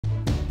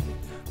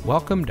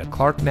Welcome to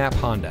Knapp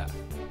Honda,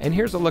 and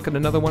here's a look at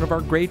another one of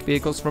our great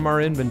vehicles from our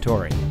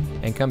inventory,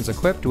 and comes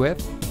equipped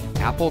with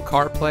Apple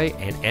CarPlay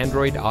and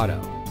Android Auto,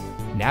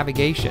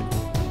 navigation,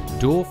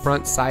 dual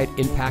front side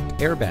impact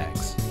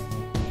airbags,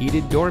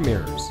 heated door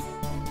mirrors,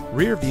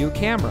 rear view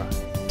camera,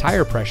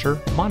 tire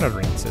pressure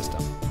monitoring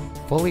system,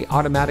 fully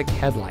automatic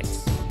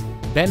headlights,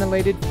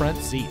 ventilated front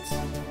seats,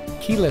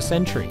 keyless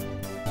entry,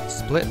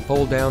 split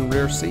fold down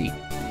rear seat,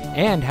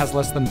 and has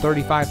less than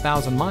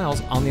 35,000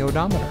 miles on the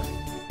odometer.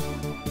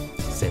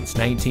 Since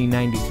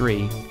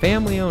 1993,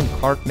 family-owned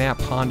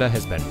Knapp Honda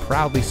has been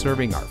proudly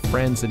serving our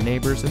friends and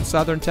neighbors in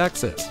southern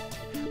Texas.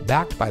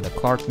 Backed by the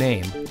Clark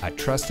name, a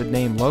trusted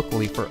name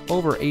locally for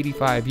over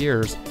 85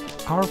 years,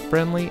 our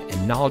friendly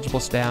and knowledgeable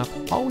staff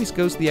always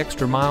goes the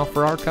extra mile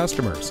for our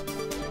customers.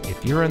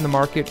 If you're in the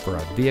market for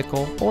a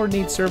vehicle or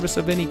need service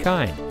of any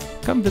kind,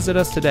 come visit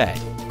us today.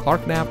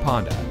 Knapp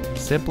Honda,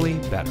 simply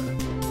better.